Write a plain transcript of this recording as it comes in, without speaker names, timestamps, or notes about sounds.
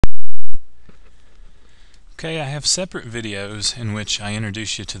Okay, I have separate videos in which I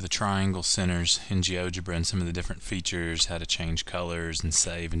introduce you to the triangle centers in Geogebra and some of the different features, how to change colors and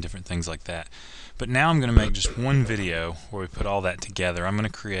save and different things like that. But now I'm going to make just one video where we put all that together. I'm going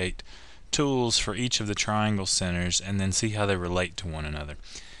to create tools for each of the triangle centers and then see how they relate to one another.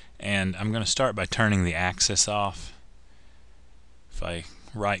 And I'm going to start by turning the axis off. If I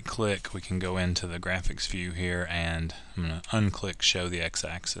right click, we can go into the graphics view here, and I'm going to unclick show the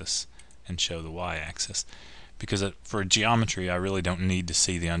x-axis and show the y-axis, because for geometry I really don't need to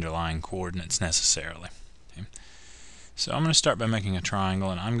see the underlying coordinates necessarily. Okay. So I'm going to start by making a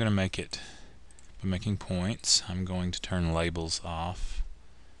triangle, and I'm going to make it by making points. I'm going to turn labels off,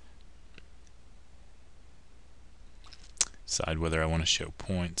 decide whether I want to show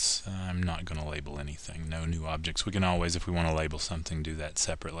points. I'm not going to label anything, no new objects. We can always, if we want to label something, do that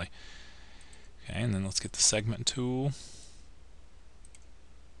separately. Okay, and then let's get the segment tool.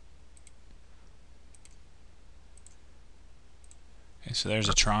 Okay, so there's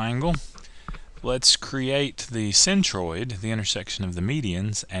a triangle. Let's create the centroid, the intersection of the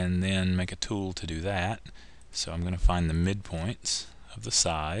medians, and then make a tool to do that. So I'm going to find the midpoints of the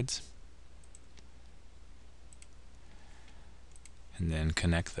sides and then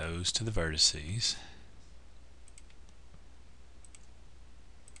connect those to the vertices.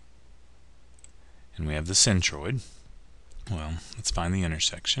 And we have the centroid. Well, let's find the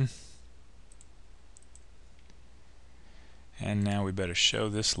intersection. And now we better show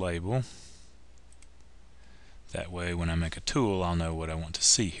this label. That way when I make a tool, I'll know what I want to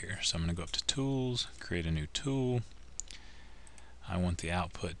see here. So I'm going to go up to Tools, create a new tool. I want the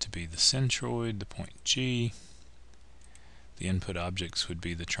output to be the centroid, the point G. The input objects would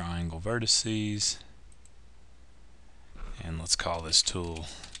be the triangle vertices. And let's call this tool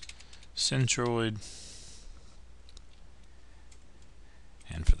centroid.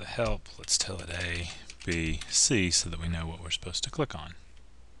 And for the help, let's tell it A, B, C, so that we know what we're supposed to click on.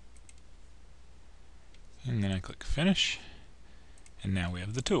 And then I click Finish, and now we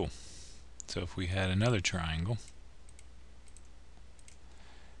have the tool. So if we had another triangle,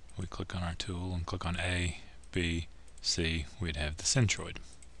 we click on our tool and click on A, B, C, we'd have the centroid.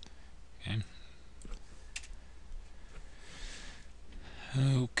 Okay.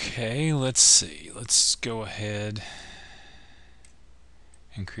 Okay, let's see. Let's go ahead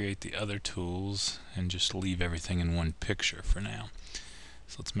and create the other tools and just leave everything in one picture for now.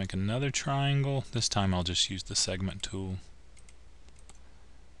 So let's make another triangle. This time I'll just use the segment tool,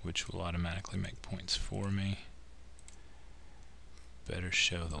 which will automatically make points for me. Better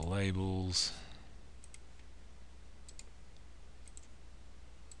show the labels.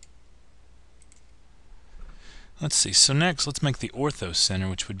 Let's see, so next let's make the orthocenter,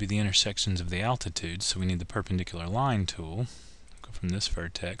 which would be the intersections of the altitudes. So we need the perpendicular line tool. Go from this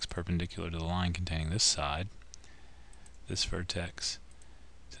vertex perpendicular to the line containing this side, this vertex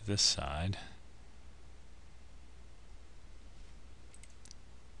to this side.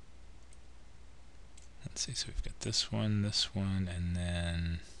 Let's see, so we've got this one, and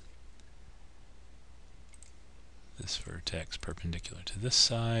then this vertex perpendicular to this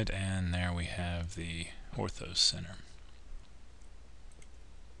side, and there we have the orthocenter.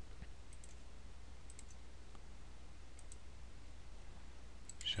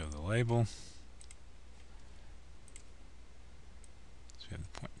 Show the label. So we have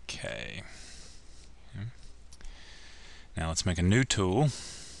the point K. Okay. Now let's make a new tool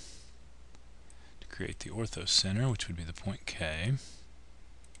to create the orthocenter, which would be the point K.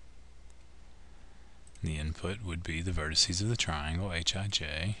 The input would be the vertices of the triangle,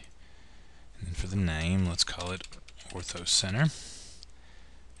 Hij. And then for the name, let's call it Orthocenter.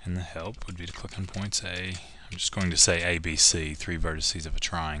 And the help would be to click on points A. I'm just going to say ABC, 3 vertices of a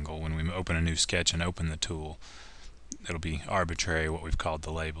triangle. When we open a new sketch and open the tool, it'll be arbitrary what we've called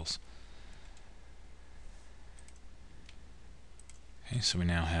the labels. Okay, so we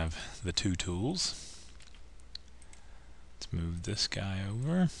now have the 2 tools. Let's move this guy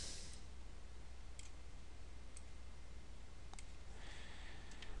over.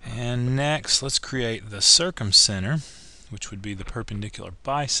 And next, let's create the circumcenter, which would be the perpendicular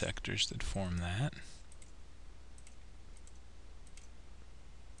bisectors that form that.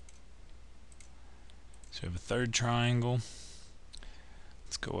 So we have a third triangle.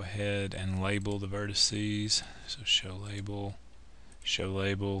 Let's go ahead and label the vertices. So show label, show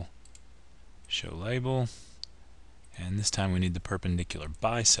label, show label. And this time we need the perpendicular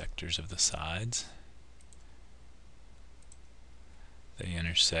bisectors of the sides. They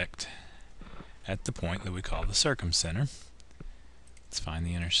intersect at the point that we call the circumcenter. Let's find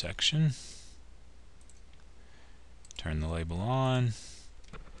the intersection, turn the label on,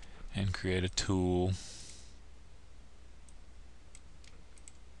 and create a tool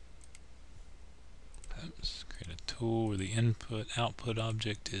Let's create a tool where the output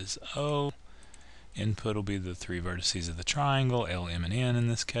object is O. Input will be the three vertices of the triangle, L, M, and N in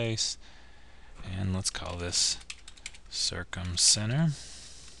this case. And let's call this circumcenter.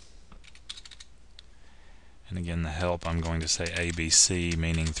 And again, the help, I'm going to say ABC,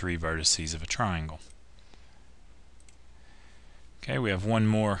 meaning three vertices of a triangle. Okay, we have one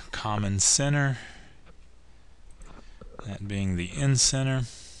more common center, that being the incenter,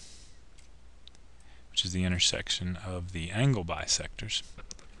 which is the intersection of the angle bisectors.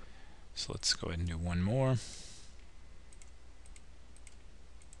 So let's go ahead and do one more.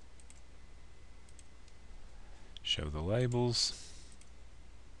 Show the labels.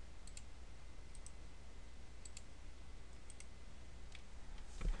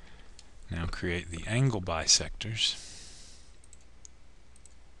 Now create the angle bisectors.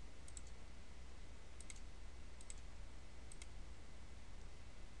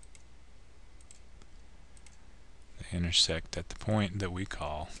 They intersect at the point that we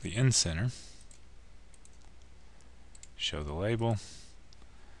call the incenter. Show the label.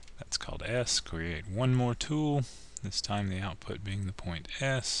 That's called S. Create one more tool, this time the output being the point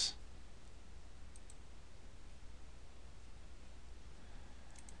S.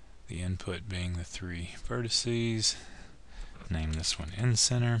 The input being the three vertices. Name this one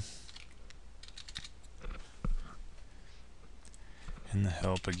incenter. And the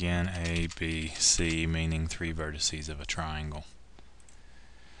help again, A, B, C, meaning three vertices of a triangle.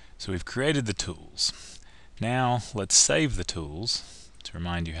 So we've created the tools. Now let's save the tools. To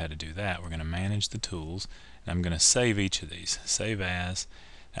remind you how to do that, we're going to manage the tools, and I'm going to save each of these. Save as.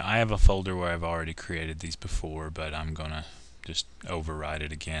 Now I have a folder where I've already created these before, but I'm going to just override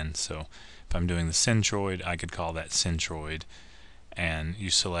it again. So if I'm doing the centroid, I could call that centroid, and you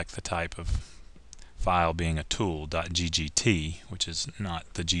select the type of file being a tool, .ggt, which is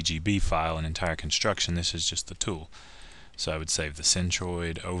not the GGB file, an entire construction. This is just the tool. So I would save the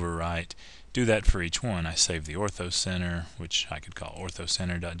centroid, overwrite. Do that for each one. I save the orthocenter, which I could call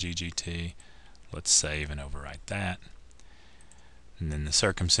orthocenter.ggt. Let's save and overwrite that. And then the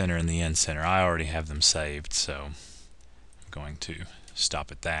circumcenter and the incenter, I already have them saved, so I'm going to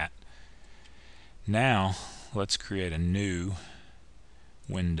stop at that. Now let's create a new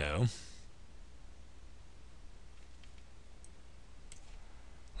window.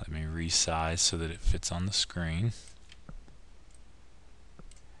 Let me resize so that it fits on the screen.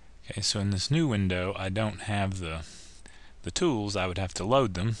 Okay, so in this new window, I don't have the tools. I would have to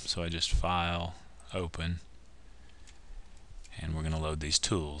load them, so I just File, Open, and we're going to load these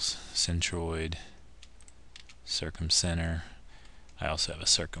tools. Centroid, circumcenter. I also have a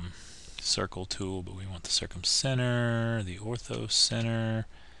circle tool, but we want the circumcenter, the orthocenter,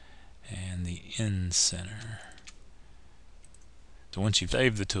 and the incenter. So once you've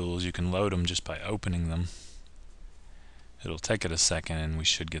saved the tools, you can load them just by opening them. It'll take it a second, and we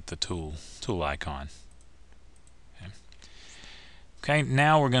should get the tool icon. Okay,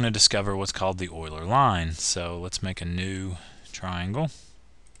 now we're going to discover what's called the Euler line. So let's make a new triangle.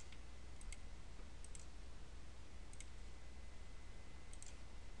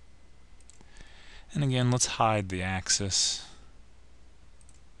 And again, let's hide the axis.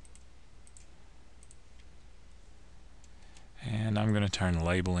 And I'm going to turn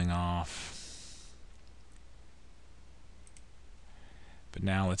labeling off. But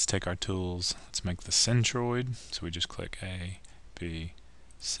now let's take our tools. Let's make the centroid. So we just click A, B,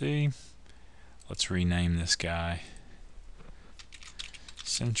 C. Let's rename this guy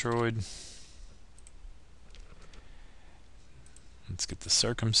centroid. Let's get the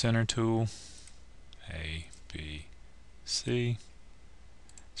circumcenter tool. A, B, C.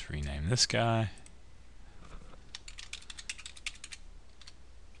 Let's rename this guy.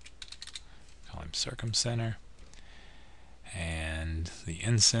 Call him circumcenter. And the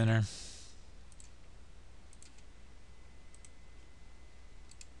incenter.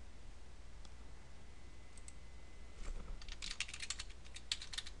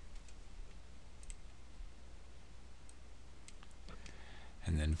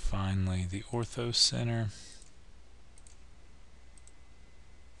 And then finally the orthocenter.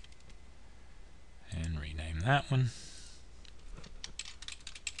 And rename that one.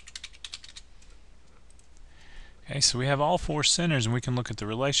 Okay, so we have all four centers, and we can look at the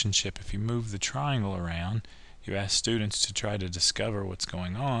relationship. If you move the triangle around, you ask students to try to discover what's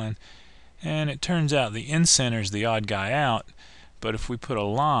going on, and it turns out the incenter is the odd guy out, but if we put a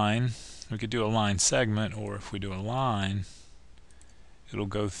line, we could do a line segment, or if we do a line, it'll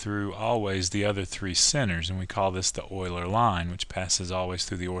go through always the other three centers, and we call this the Euler line, which passes always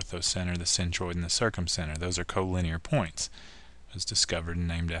through the orthocenter, the centroid, and the circumcenter. Those are collinear points. It was discovered and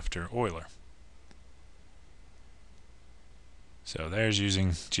named after Euler. So there's using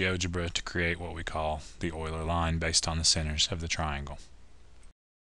GeoGebra to create what we call the Euler line based on the centers of the triangle.